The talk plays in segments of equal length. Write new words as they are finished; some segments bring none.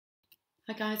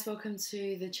Hi guys, welcome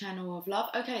to the channel of love.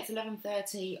 Okay, it's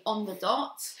 11:30 on the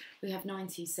dot. We have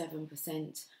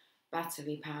 97%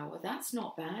 battery power. That's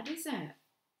not bad, is it?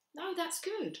 No, that's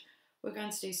good. We're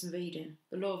going to do some reading.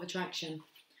 The law of attraction.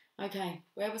 Okay,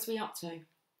 where was we up to?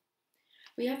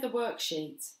 We have the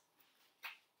worksheet.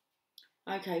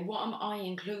 Okay, what am I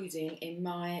including in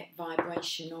my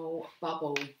vibrational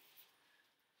bubble?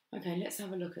 Okay, let's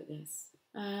have a look at this.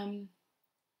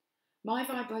 My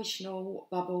vibrational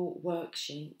bubble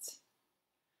worksheet.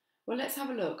 Well, let's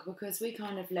have a look because we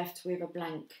kind of left with a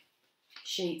blank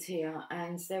sheet here,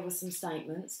 and there were some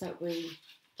statements that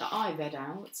I read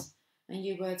out, and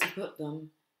you were to put them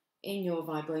in your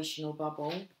vibrational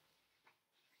bubble.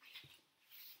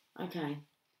 Okay,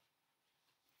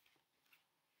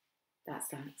 that's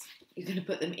that. You're going to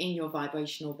put them in your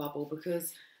vibrational bubble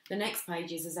because the next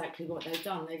page is exactly what they've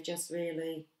done. They've just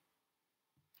really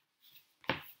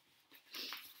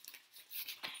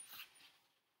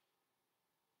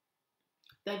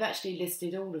they've actually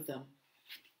listed all of them.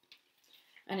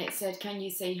 And it said, can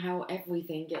you see how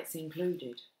everything gets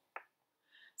included?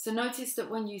 So notice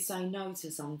that when you say no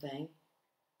to something,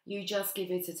 you just give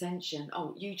it attention.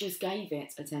 Oh, you just gave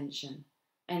it attention,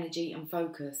 energy and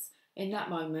focus. In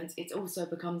that moment, it also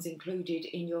becomes included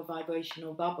in your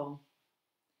vibrational bubble.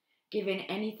 Giving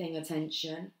anything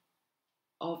attention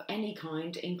of any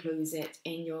kind includes it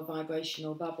in your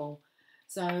vibrational bubble.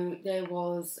 So there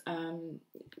was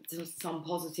some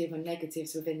positive and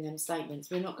negatives within them statements.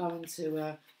 We're not going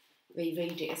to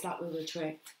reread it. It's like we were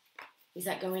tricked. Is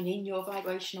that going in your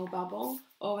vibrational bubble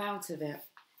or out of it?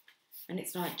 And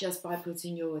it's like just by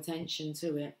putting your attention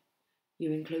to it,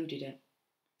 you included it.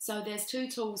 So there's two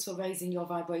tools for raising your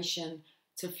vibration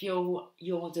to fuel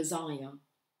your desire.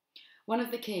 One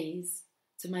of the keys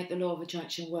to make the law of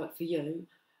attraction work for you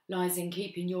lies in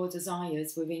keeping your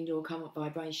desires within your current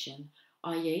vibration,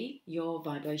 i.e. your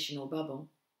vibrational bubble.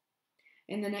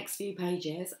 In the next few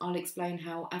pages, I'll explain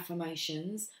how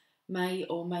affirmations may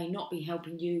or may not be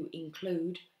helping you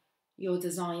include your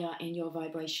desire in your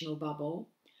vibrational bubble,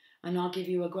 and I'll give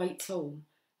you a great tool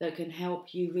that can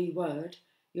help you reword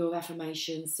your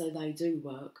affirmations so they do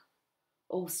work.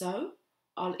 Also,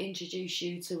 I'll introduce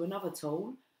you to another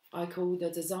tool I call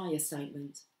the desire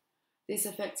statement. This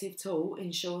effective tool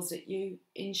ensures that you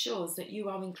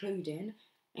are including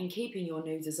and keeping your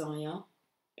new desire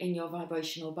in your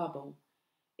vibrational bubble.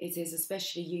 It is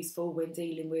especially useful when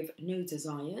dealing with new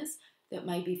desires that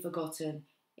may be forgotten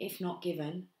if not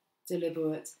given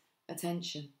deliberate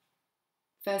attention.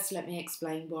 First, let me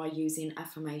explain why using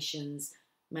affirmations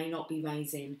may not be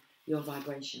raising your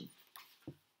vibration.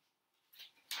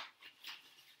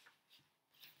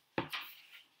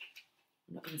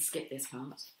 I'm not going to skip this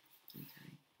part.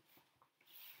 Okay.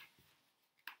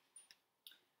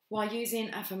 Why using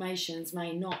affirmations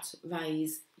may not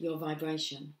raise your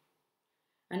vibration.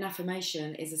 An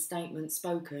affirmation is a statement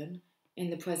spoken in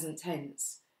the present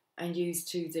tense and used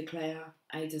to declare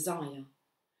a desire.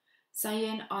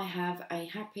 Saying, I have a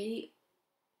happy,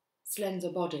 slender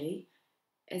body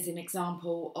is an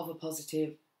example of a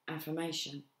positive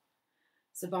affirmation.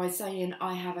 So by saying,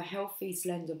 I have a healthy,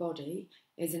 slender body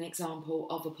is an example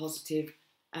of a positive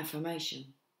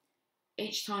affirmation.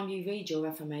 Each time you read your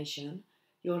affirmation,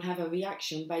 you'll have a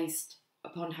reaction based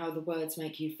upon how the words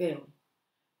make you feel.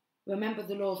 Remember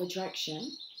the law of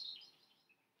attraction.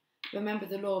 Remember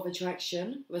the law of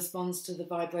attraction responds to the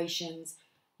vibrations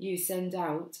you send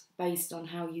out based on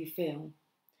how you feel,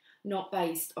 not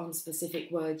based on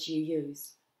specific words you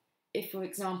use. If, for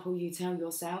example, you tell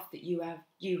yourself that you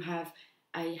have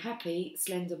a happy,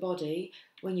 slender body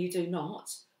when you do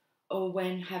not, or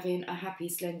when having a happy,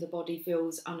 slender body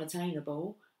feels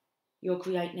unattainable, you'll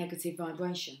create negative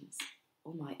vibrations.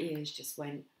 Oh, my ears just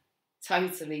went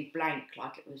totally blank,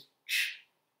 like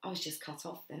I was just cut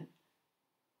off then.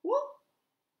 What?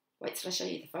 Wait till I show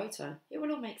you the photo. It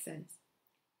will all make sense.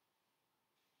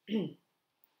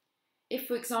 If,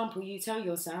 for example, you tell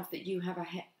yourself that you have a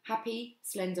happy,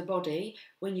 slender body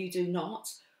when you do not,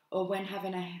 or when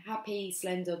having a happy,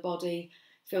 slender body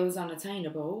feels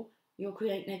unattainable, you'll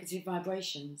create negative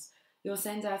vibrations. You'll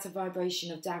send out a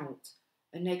vibration of doubt,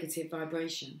 a negative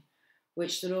vibration,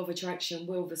 which the law of attraction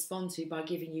will respond to by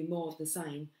giving you more of the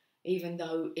same, even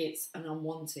though it's an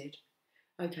unwanted.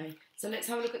 Okay, so let's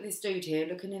have a look at this dude here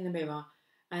looking in the mirror,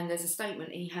 and there's a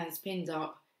statement he has pinned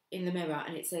up in the mirror,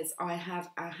 and it says, I have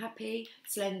a happy,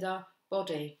 slender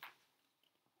body.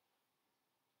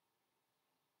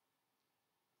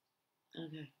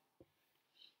 Okay.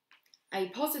 A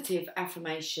positive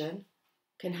affirmation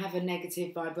can have a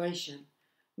negative vibration.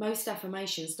 Most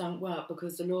affirmations don't work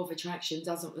because the law of attraction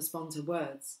doesn't respond to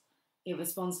words. It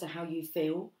responds to how you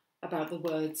feel about the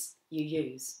words you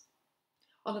use.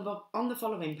 On the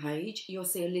following page, you'll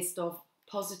see a list of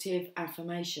positive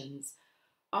affirmations.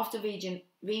 After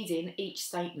reading each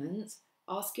statement,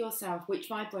 ask yourself which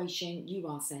vibration you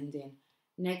are sending,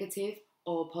 negative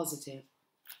or positive.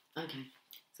 Okay,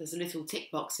 so there's a little tick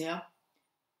box here.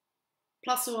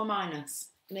 Plus or minus,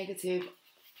 negative,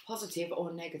 positive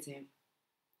or negative.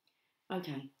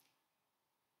 Okay.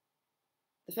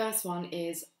 The first one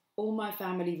is, all my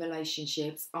family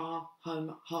relationships are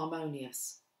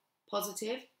harmonious.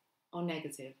 Positive or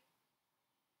negative?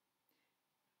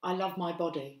 I love my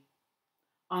body.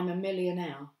 I'm a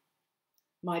millionaire.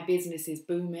 My business is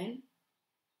booming.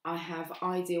 I have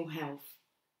ideal health.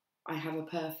 I have a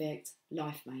perfect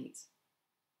life mate.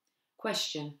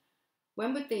 Question: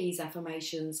 when would these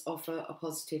affirmations offer a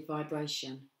positive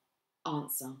vibration?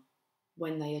 Answer: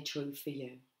 when they are true for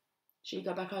you. Should we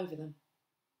go back over them?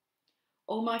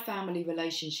 All my family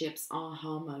relationships are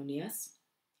harmonious.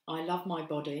 I love my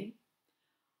body.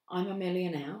 I'm a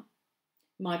millionaire.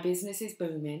 My business is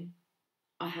booming.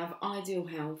 I have ideal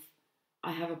health.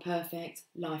 I have a perfect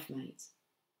life mate.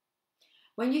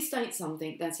 When you state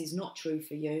something that is not true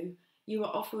for you, you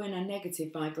are offering a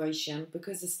negative vibration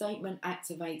because the statement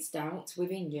activates doubt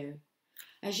within you.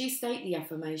 As you state the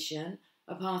affirmation,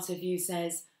 a part of you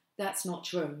says, that's not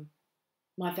true.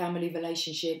 My family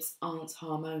relationships aren't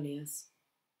harmonious.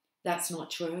 That's not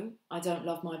true. I don't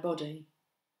love my body.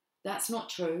 That's not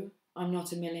true. I'm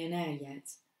not a millionaire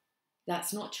yet.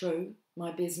 That's not true.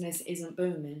 My business isn't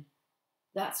booming.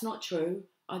 That's not true.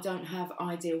 I don't have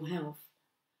ideal health.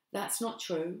 That's not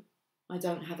true. I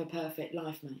don't have a perfect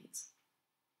life mate.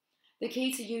 The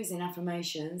key to using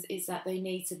affirmations is that they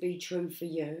need to be true for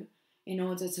you in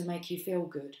order to make you feel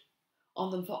good.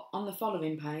 On the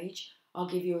following page, I'll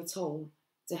give you a tool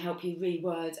to help you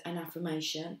reword an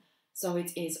affirmation so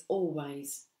it is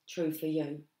always true for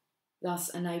you, thus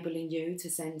enabling you to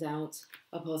send out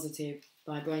a positive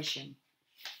vibration.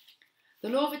 The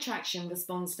law of attraction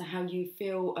responds to how you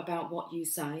feel about what you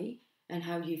say and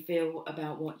how you feel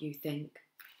about what you think.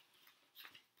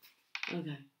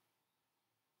 Okay,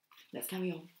 let's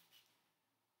carry on.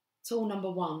 Tool number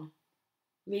 1,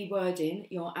 rewording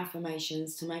your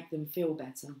affirmations to make them feel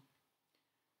better.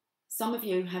 Some of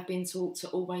you have been taught to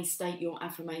always state your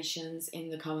affirmations in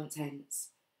the current tense.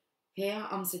 Here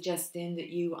I'm suggesting that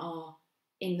you are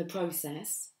in the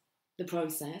process. The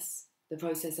process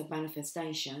of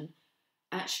manifestation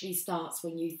actually starts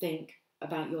when you think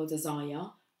about your desire,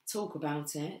 talk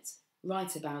about it,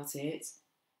 write about it,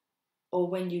 or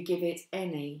when you give it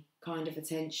any kind of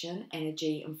attention,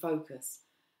 energy and focus.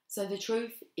 So the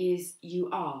truth is you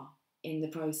are in the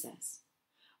process.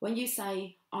 When you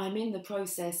say, I'm in the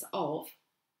process of,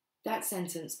 that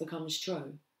sentence becomes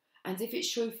true. And if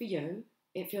it's true for you,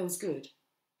 it feels good,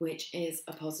 which is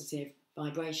a positive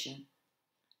vibration.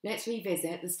 Let's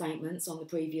revisit the statements on the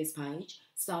previous page,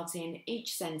 starting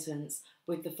each sentence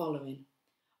with the following.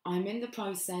 I'm in the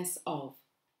process of.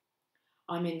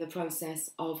 I'm in the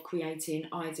process of creating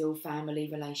ideal family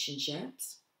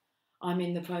relationships. I'm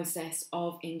in the process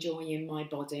of enjoying my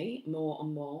body more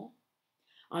and more.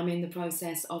 I'm in the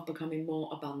process of becoming more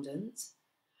abundant.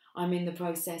 I'm in the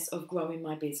process of growing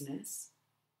my business.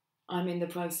 I'm in the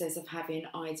process of having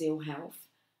ideal health.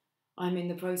 I'm in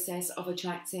the process of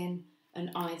attracting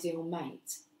an ideal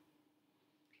mate.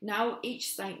 Now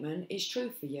each statement is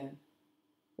true for you.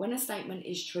 When a statement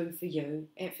is true for you,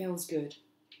 it feels good.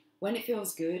 When it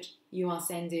feels good, you are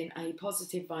sending a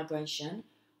positive vibration,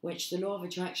 which the law of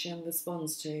attraction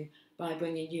responds to by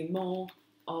bringing you more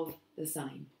of the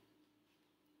same.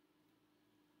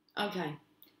 Okay,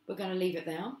 we're going to leave it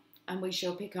there and we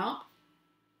shall pick up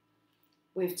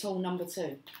with tool number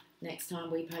 2. Next time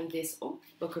we pay this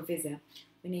book a visit,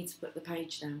 we need to put the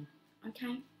page down.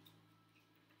 Okay.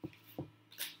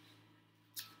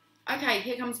 Okay,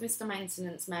 here comes Mr.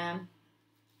 Maintenance Man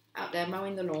out there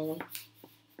mowing the lawn.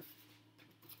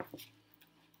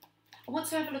 I want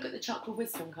to have a look at the Chakra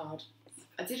Wisdom card.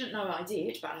 I didn't know I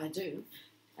did, but I do.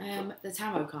 The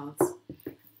tarot cards.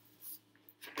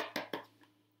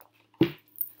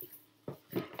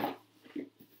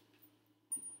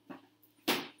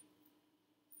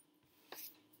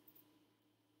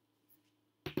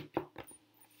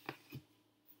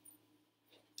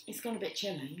 It's gone a bit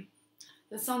chilly.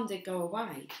 The sun did go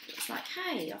away. It's like,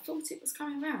 hey, I thought it was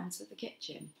coming round to the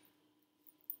kitchen.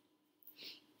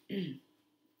 It's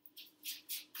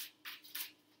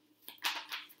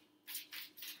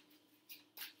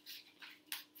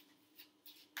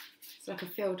like a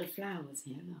field of flowers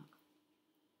here, look.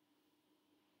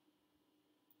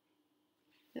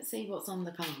 Let's see what's on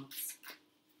the cards.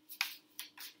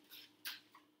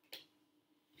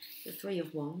 the Three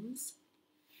of Wands,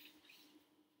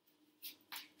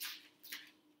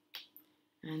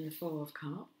 and the Four of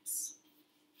Cups.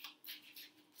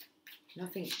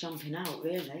 Nothing's jumping out,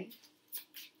 really.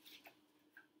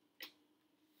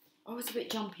 I was a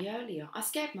bit jumpy earlier. I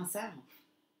scared myself.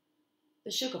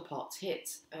 The sugar pot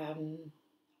hit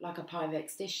like a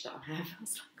Pyrex dish that I have. I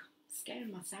was like, I'm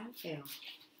scaring myself here.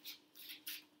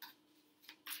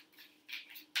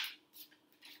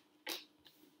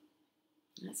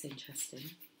 That's interesting.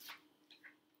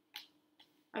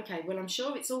 Okay, well, I'm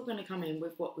sure it's all going to come in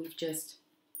with what we've just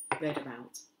read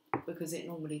about, because it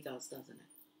normally does, doesn't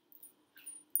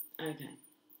it? Okay,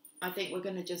 I think we're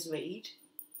going to just read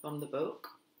from the book.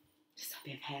 Just a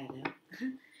bit of hair there.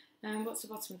 And what's the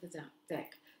bottom of the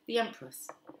deck? The Empress.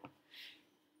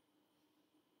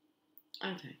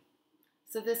 Okay,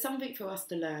 so there's something for us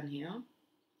to learn here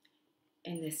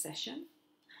in this session.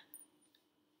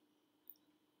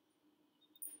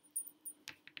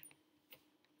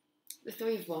 The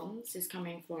Three of Wands is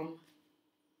coming from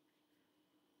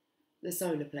the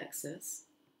solar plexus,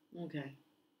 okay,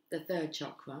 the third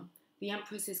chakra. The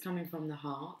Empress is coming from the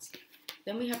heart.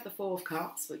 Then we have the Four of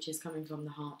Cups, which is coming from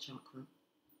the heart chakra.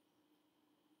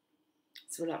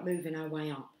 So we're like moving our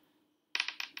way up.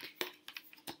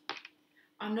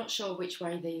 I'm not sure which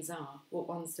way these are, what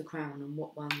one's the crown and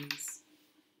what one's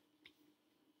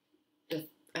the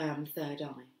third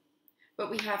eye. But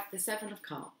we have the Seven of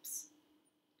Cups.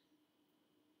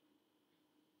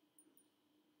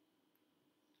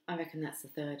 I reckon that's the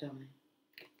third eye.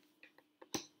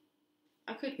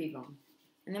 I could be wrong.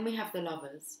 And then we have the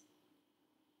Lovers.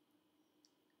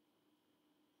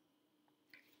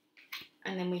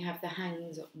 And then we have the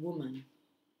Hanged Woman.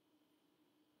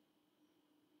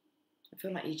 I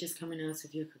feel like you're just coming out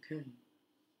of your cocoon.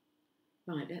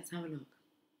 Right, let's have a look.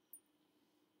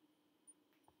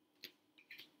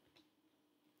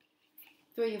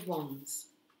 Three of Wands.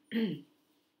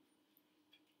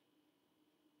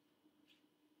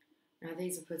 Now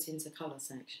these are put into colour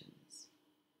sections.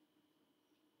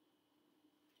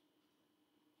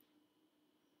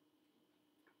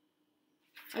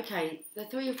 Okay, the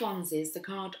Three of Wands is the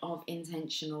card of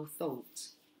intentional thought.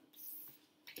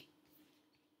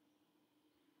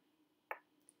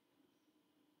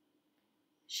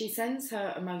 She sends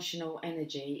her emotional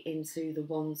energy into the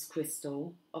Wands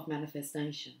crystal of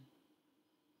manifestation.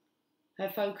 Her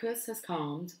focus has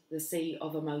calmed the sea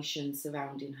of emotions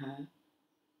surrounding her.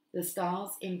 The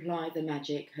stars imply the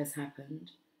magic has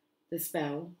happened. The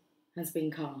spell has been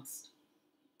cast.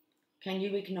 Can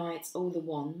you ignite all the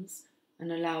wands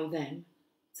and allow them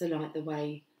to light the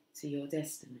way to your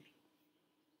destiny?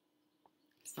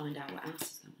 Let's find out what else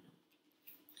is going on.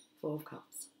 Four of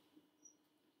Cups.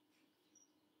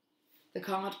 The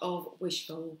card of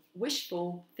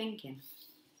wishful thinking.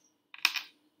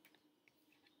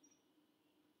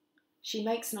 She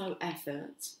makes no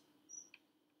effort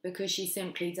because she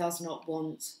simply does not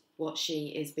want what she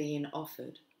is being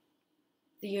offered.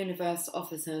 The universe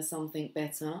offers her something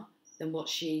better than what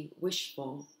she wished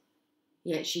for,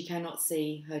 yet she cannot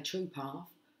see her true path,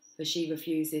 for she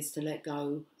refuses to let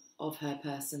go of her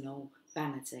personal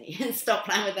vanity. Stop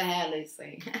playing with the hair,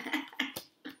 Lucy.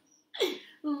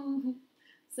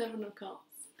 Seven of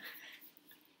Cups.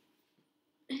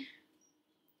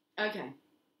 Okay.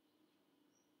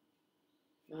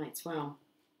 Right, well,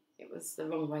 it was the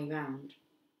wrong way round.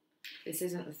 This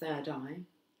isn't the third eye.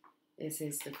 This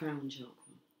is the crown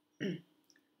chakra.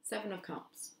 Seven of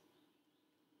Cups.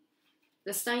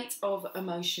 The state of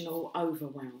emotional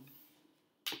overwhelm.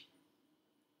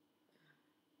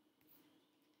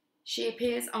 She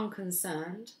appears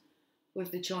unconcerned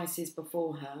with the choices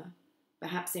before her,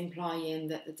 perhaps implying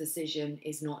that the decision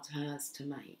is not hers to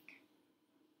make.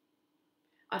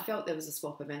 I felt there was a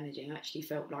swap of energy. I actually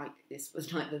felt like this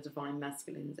was like the divine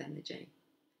masculine's energy,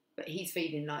 but he's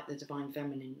feeling like the divine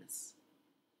feminineness.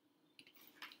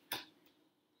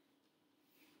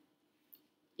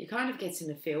 You're kind of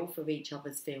getting a feel for each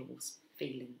other's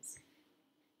feelings.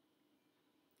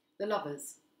 The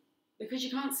Lovers, because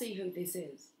you can't see who this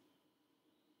is.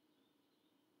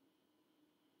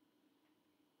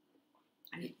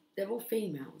 And they're all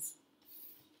females.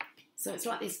 So it's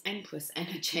like this Empress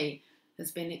energy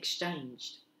has been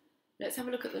exchanged. Let's have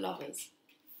a look at the Lovers.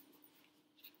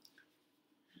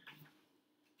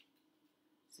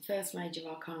 It's the first major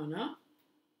arcana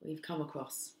we've come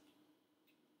across.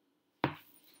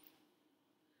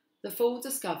 The Fool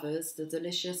discovers the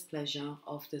delicious pleasure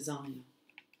of desire.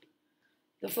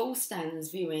 The Fool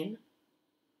stands viewing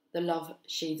the love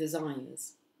she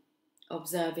desires,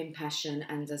 observing passion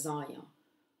and desire.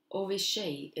 Or is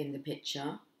she in the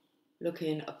picture,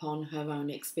 looking upon her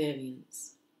own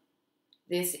experience?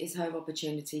 This is her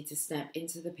opportunity to step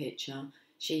into the picture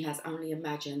she has only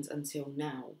imagined until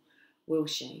now. Will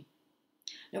she?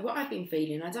 Now, what I've been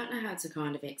feeling, I don't know how to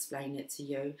kind of explain it to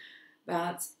you,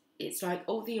 but it's like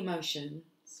all the emotions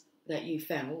that you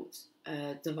felt,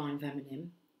 Divine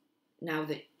Feminine, now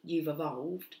that you've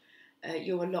evolved,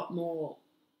 you're a lot more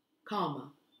calmer,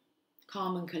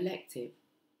 calm and collective.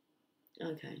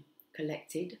 Okay,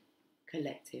 collective.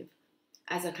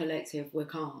 As a collective, we're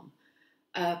calm.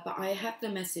 But I have the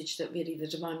message that really the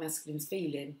Divine Masculine's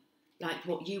feeling like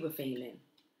what you were feeling.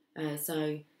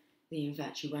 So the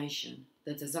infatuation,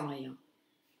 the desire.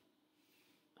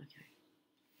 Okay.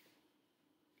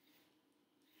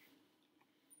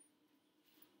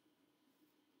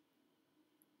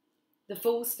 The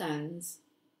Fool stands,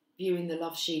 viewing the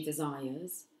love she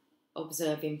desires,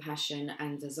 observing passion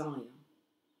and desire.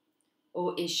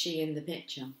 Or is she in the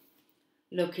picture,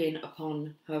 looking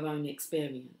upon her own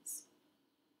experience?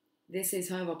 This is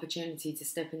her opportunity to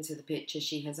step into the picture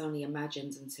she has only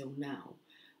imagined until now.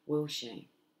 Will she?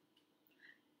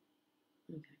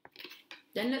 Okay.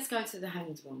 Then let's go to the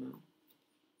Hanged Woman.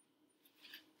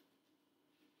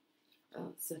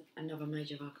 Oh, it's another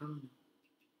major arcana.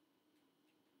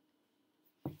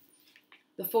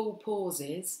 The Fool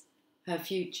pauses her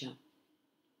future.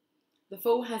 The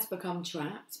Fool has become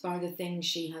trapped by the things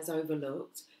she has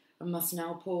overlooked and must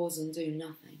now pause and do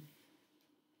nothing.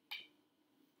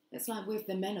 It's like with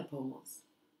the menopause.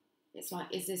 It's like,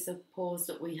 is this a pause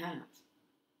that we have?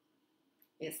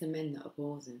 It's the men that are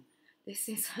pausing. This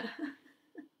is...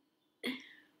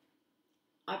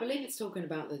 I believe it's talking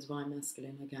about the Divine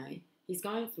Masculine, okay? He's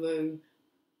going through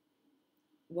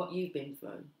what you've been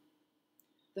through.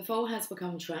 The Fool has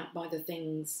become trapped by the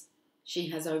things she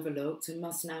has overlooked and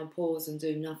must now pause and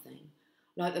do nothing.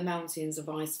 Like the mountains of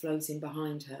ice floating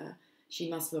behind her, she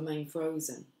must remain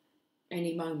frozen.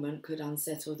 Any moment could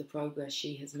unsettle the progress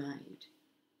she has made.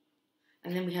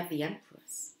 And then we have the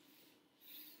Empress.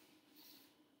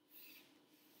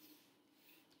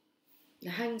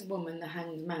 The Hanged Woman, the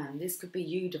Hanged Man. This could be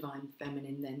you, Divine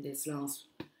Feminine, then, this last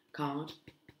card.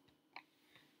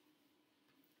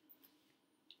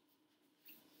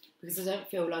 Because I don't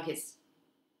feel like it's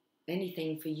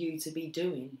anything for you to be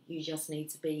doing. You just need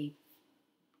to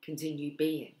continue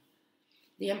being.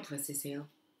 The Empress is here.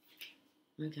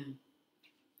 Okay.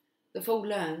 The Fool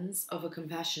learns of a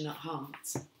compassionate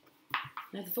heart.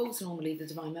 Now, the Fool's normally the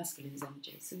Divine Masculine's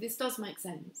energy, so this does make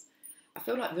sense. I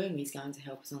feel like Rumi's going to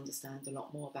help us understand a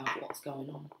lot more about what's going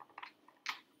on.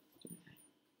 Okay.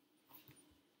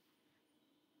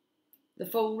 The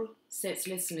Fool sits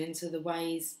listening to the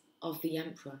ways of the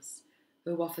Empress,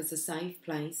 who offers a safe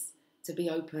place to be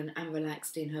open and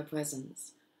relaxed in her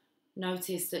presence.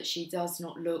 Notice that she does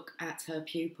not look at her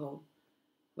pupil.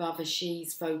 Rather,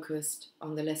 she's focused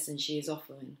on the lesson she is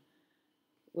offering.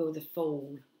 Will the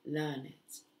Fool learn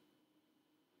it?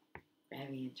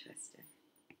 Very interesting.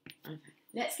 Okay,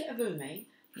 let's get a Rumi.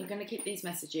 We're going to keep these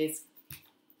messages,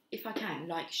 if I can,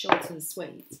 like short and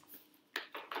sweet.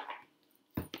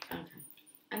 Okay,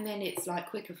 and then it's like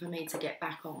quicker for me to get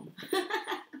back on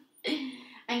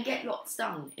and get lots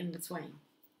done in between.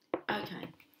 Okay,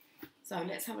 so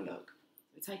let's have a look.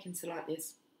 We're taking to like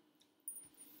this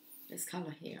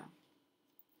colour here.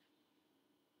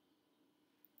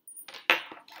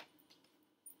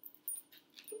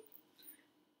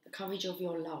 The courage of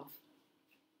your love.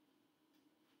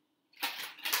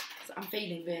 So I'm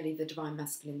feeling really the Divine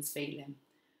Masculine's feeling.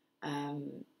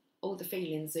 All the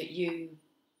feelings that you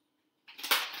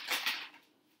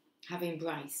have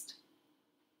embraced.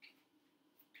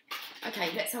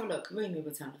 Okay, let's have a look. Rumi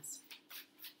will tell us.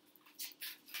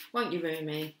 Won't you,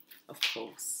 Rumi? Of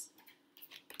course.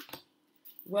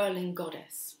 Whirling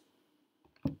Goddess.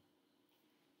 Yes.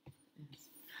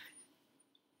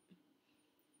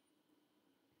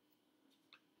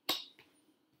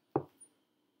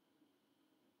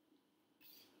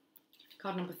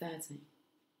 Card number 30.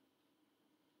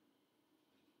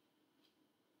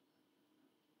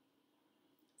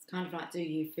 It's kind of like, do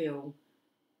you feel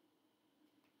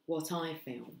what I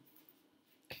feel?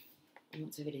 I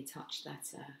want to really touch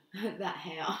that that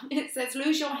hair. It says,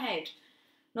 lose your head.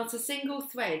 Not a single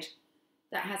thread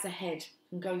that has a head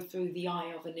can go through the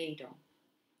eye of a needle.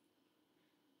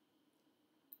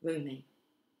 Rumi.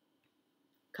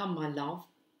 Come, my love.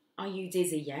 Are you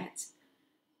dizzy yet?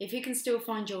 If you can still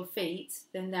find your feet,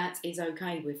 then that is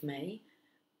okay with me.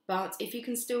 But if you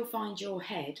can still find your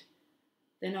head,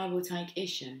 then I will take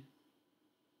issue.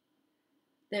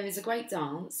 There is a great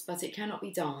dance, but it cannot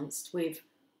be danced with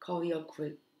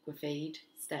choreographed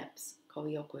steps.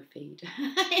 Choreographed.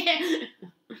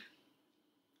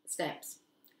 Steps.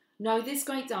 No, this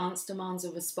great dance demands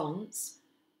a response,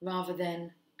 rather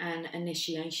than an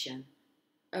initiation,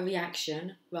 a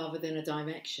reaction rather than a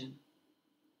direction.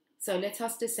 So let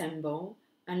us dissemble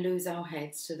and lose our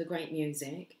heads to the great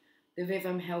music, the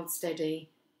rhythm held steady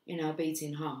in our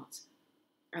beating hearts.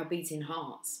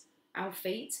 Our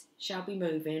feet shall be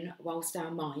moving whilst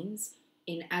our minds,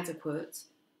 inadequate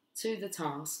to the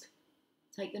task,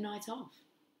 take the night off.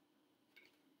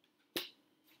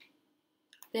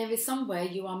 There is somewhere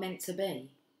you are meant to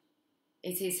be.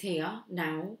 It is here,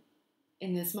 now,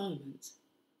 in this moment.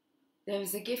 There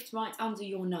is a gift right under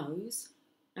your nose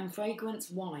and fragrant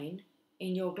wine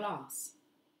in your glass.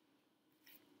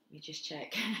 Let me just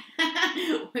check.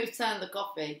 We've turned the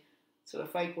coffee to a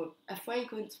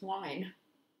fragrant wine.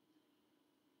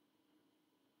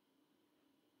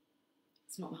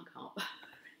 It's not my cup.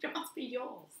 It must be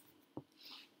yours.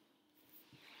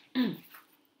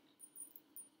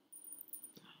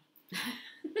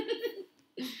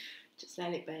 Just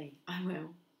let it be. I will.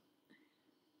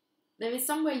 There is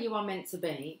somewhere you are meant to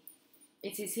be.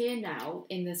 It is here now,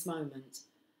 in this moment.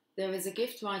 There is a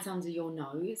gift right under your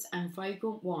nose and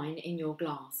fragrant wine in your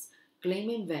glass,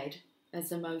 gleaming red as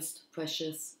the most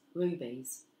precious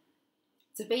rubies.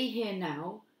 To be here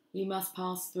now, you must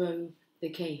pass through the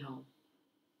keyhole.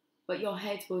 But your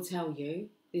head will tell you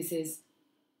this is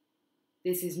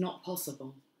not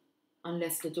possible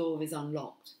unless the door is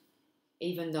unlocked,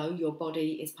 even though your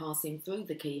body is passing through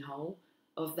the keyhole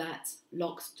of that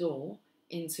locked door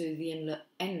into the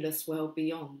endless world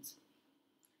beyond.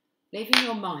 Leaving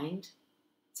your mind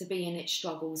to be in its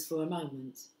struggles for a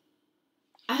moment.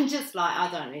 I'm just like, I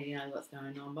don't really know what's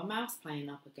going on. My mouth's playing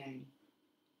up again.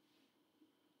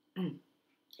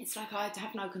 It's like I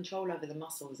have no control over the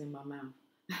muscles in my mouth.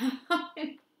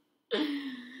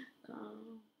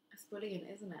 Oh, it's brilliant,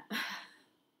 isn't it?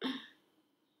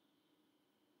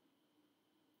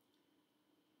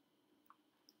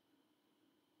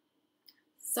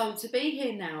 So to be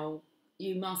here now,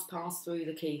 you must pass through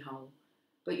the keyhole,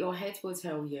 but your head will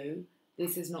tell you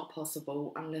this is not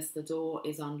possible unless the door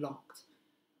is unlocked,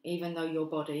 even though your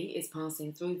body is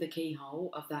passing through the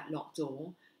keyhole of that locked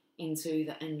door into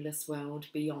the endless world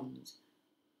beyond.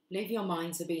 Leave your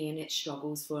mind to be in its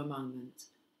struggles for a moment.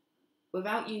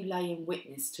 Without you laying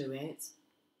witness to it,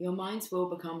 your mind will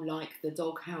become like the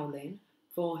dog howling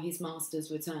for his master's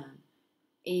return,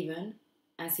 even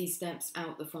as he steps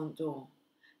out the front door.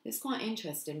 It's quite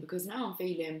interesting because now I'm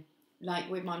feeling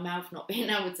like with my mouth not being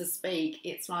able to speak,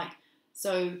 it's like,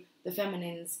 so the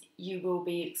feminines, you will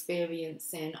be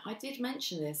experiencing, I did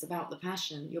mention this about the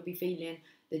passion, you'll be feeling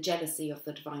the jealousy of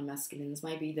the divine masculines,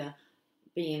 maybe the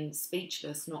being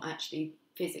speechless, not actually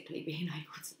physically being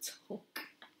able to talk.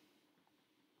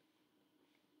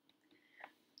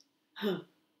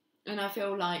 And I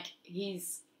feel like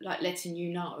he's like letting you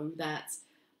know that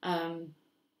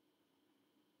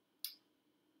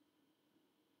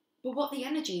but what the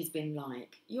energy's been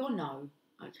like, you'll know,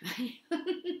 okay?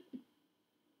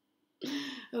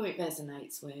 Who it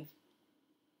resonates with.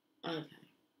 Okay.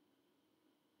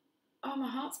 Oh, my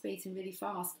heart's beating really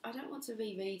fast. I don't want to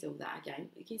reread all that again.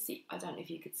 You can see, I don't know if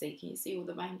you could see, can you see all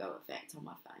the rainbow effect on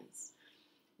my face?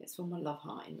 It's from my love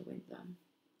heart in the window.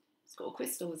 It's got all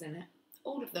crystals in it.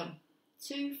 All of them.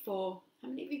 2, 4, how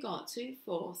many have you got? 2,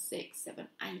 4, 6, 7,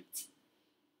 8. I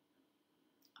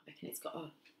reckon it's got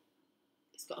a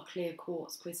clear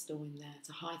quartz crystal in there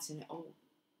to heighten it all.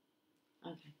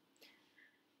 Okay.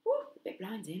 Woo, a bit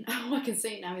blinding. All I can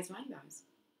see now is rainbows.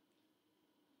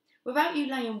 Without you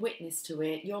laying witness to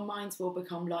it, your minds will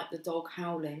become like the dog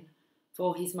howling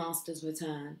for his master's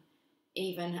return,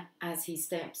 even as he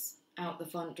steps out the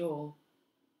front door.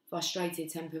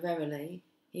 Frustrated temporarily,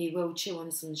 he will chew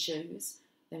on some shoes,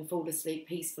 then fall asleep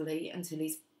peacefully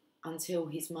until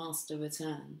his master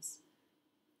returns.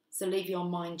 So leave your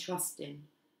mind trusting,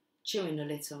 chewing a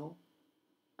little,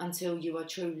 until you are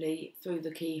truly through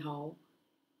the keyhole,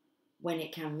 when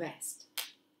it can rest.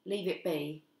 Leave it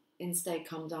be, instead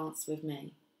come dance with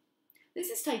me. This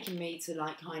is taking me to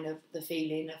like kind of the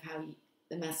feeling of how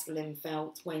the masculine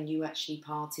felt when you actually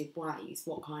parted ways,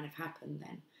 what kind of happened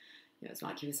then. It was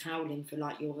like he was howling for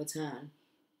like your return,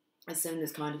 as soon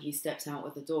as kind of you stepped out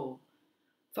of the door.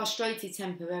 Frustrated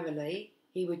temporarily,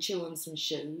 he would chew on some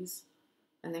shoes,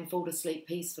 and then fall asleep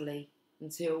peacefully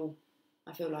until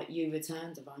I feel like you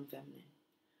return, Divine Feminine.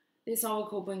 This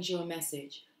oracle brings you a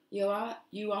message. You are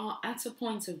at a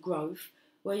point of growth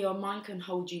where your mind can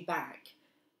hold you back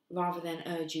rather than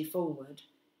urge you forward.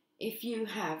 If you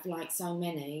have, like so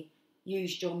many,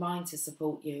 used your mind to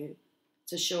support you,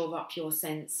 to shore up your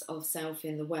sense of self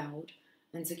in the world,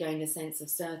 and to gain a sense of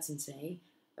certainty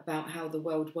about how the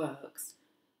world works,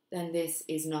 then this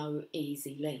is no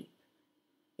easy leap.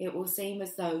 It will seem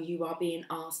as though you are being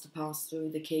asked to pass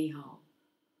through the keyhole.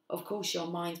 Of course, your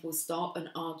mind will stop and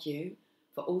argue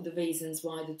for all the reasons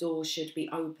why the door should be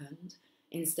opened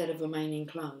instead of remaining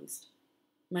closed,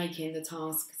 making the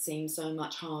task seem so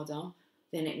much harder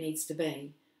than it needs to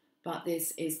be. But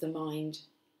this is the mind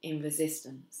in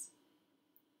resistance.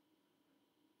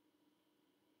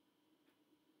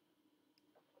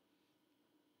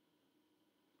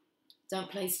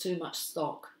 Don't place too much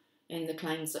stock in the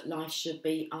claims that life should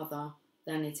be other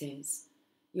than it is.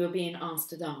 You're being asked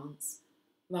to dance,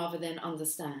 rather than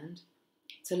understand,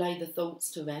 to lay the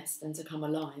thoughts to rest and to come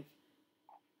alive.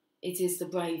 It is the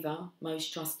braver,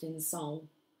 most trusting soul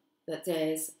that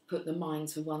dares put the mind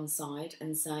to one side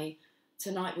and say,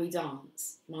 tonight we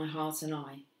dance, my heart and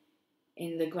I,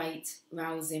 in the great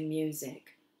rousing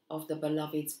music of the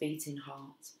beloved's beating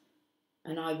heart,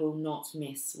 and I will not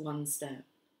miss one step.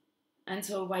 And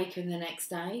to awaken the next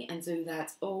day and do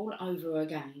that all over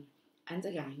again and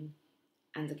again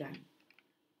and again.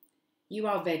 You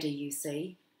are ready, you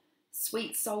see,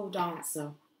 sweet soul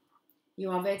dancer. You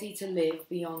are ready to live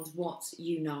beyond what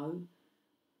you know,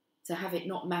 to have it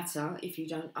not matter if you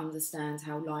don't understand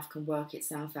how life can work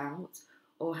itself out,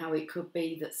 or how it could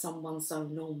be that someone so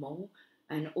normal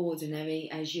and ordinary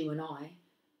as you and I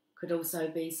could also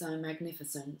be so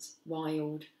magnificent,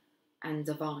 wild and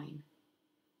divine.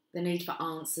 The need for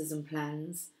answers and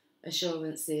plans,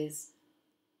 assurances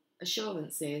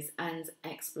and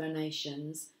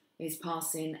explanations is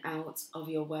passing out of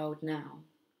your world now.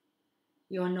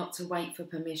 You are not to wait for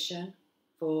permission,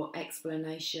 for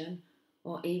explanation,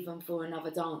 or even for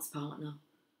another dance partner,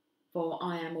 for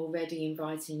I am already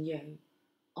inviting you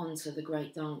onto the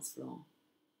great dance floor.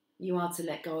 You are to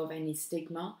let go of any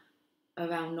stigma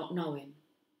around not knowing.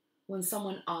 When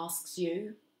someone asks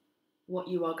you what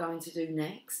you are going to do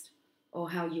next,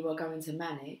 or how you are going to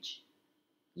manage,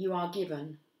 you are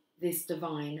given this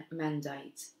divine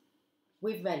mandate.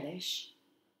 With relish,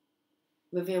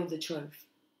 reveal the truth.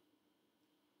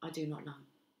 I do not know.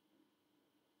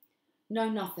 Know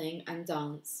nothing and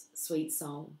dance, sweet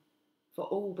soul, for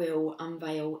all will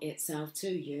unveil itself to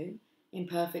you in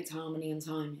perfect harmony and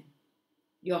timing.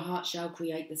 Your heart shall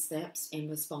create the steps in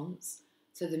response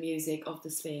to the music of the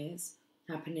spheres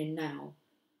happening now,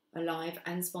 alive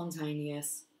and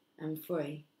spontaneous and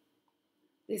free.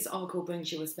 This oracle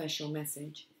brings you a special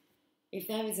message. If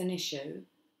there is an issue,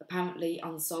 apparently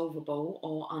unsolvable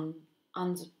or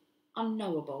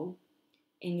unknowable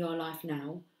in your life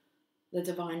now, the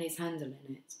divine is handling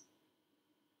it.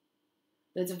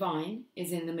 The divine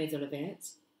is in the middle of it,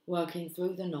 working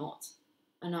through the knot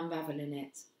and unravelling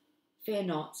it. Fear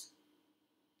not.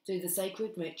 Do the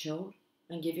sacred ritual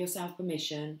and give yourself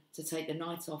permission to take the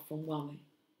night off from worry.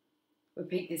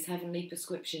 Repeat this heavenly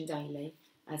prescription daily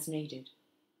as needed.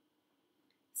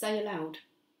 Say aloud,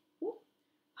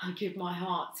 I give my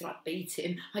heart to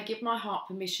beating. I give my heart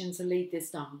permission to lead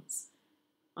this dance.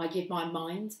 I give my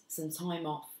mind some time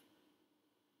off.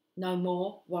 No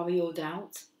more worry or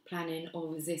doubt, planning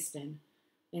or resisting.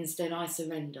 Instead I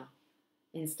surrender.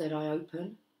 Instead I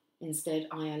open. Instead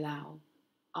I allow.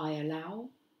 I allow.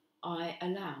 I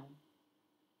allow.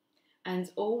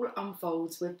 And all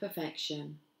unfolds with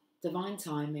perfection, divine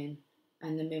timing,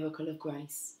 and the miracle of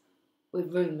grace.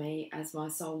 With Rumi as my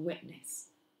sole witness,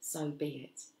 so be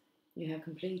it. You have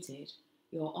completed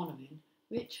your honouring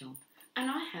ritual. And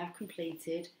I have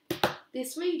completed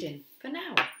this reading for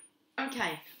now.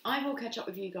 Okay, I will catch up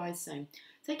with you guys soon.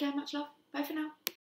 Take care, much love. Bye for now.